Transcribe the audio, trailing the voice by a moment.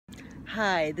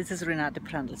Hi, this is Renate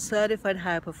Prandtl, Certified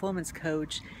High Performance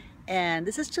Coach, and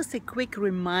this is just a quick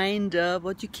reminder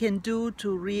what you can do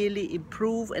to really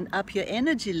improve and up your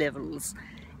energy levels.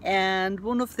 And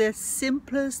one of the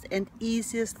simplest and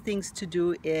easiest things to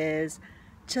do is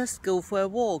just go for a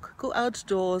walk. Go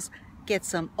outdoors, get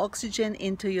some oxygen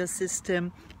into your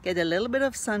system, get a little bit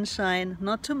of sunshine,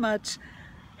 not too much,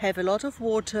 have a lot of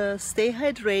water, stay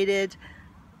hydrated,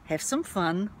 have some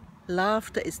fun.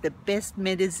 Laughter is the best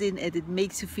medicine and it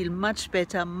makes you feel much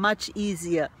better, much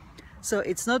easier. So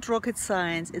it's not rocket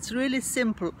science, it's really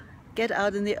simple. Get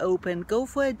out in the open, go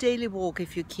for a daily walk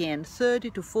if you can,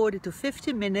 30 to 40 to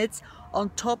 50 minutes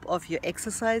on top of your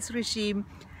exercise regime.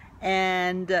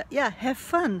 And yeah, have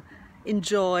fun,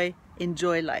 enjoy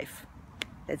life.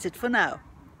 That's it for now.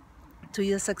 To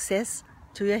your success,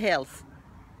 to your health.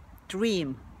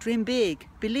 Dream big,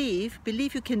 believe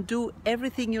you can do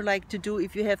everything you like to do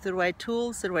if you have the right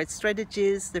tools, the right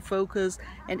strategies, the focus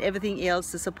and everything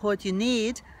else, the support you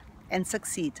need, and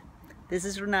succeed. This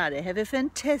is Renate. Have a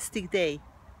fantastic day.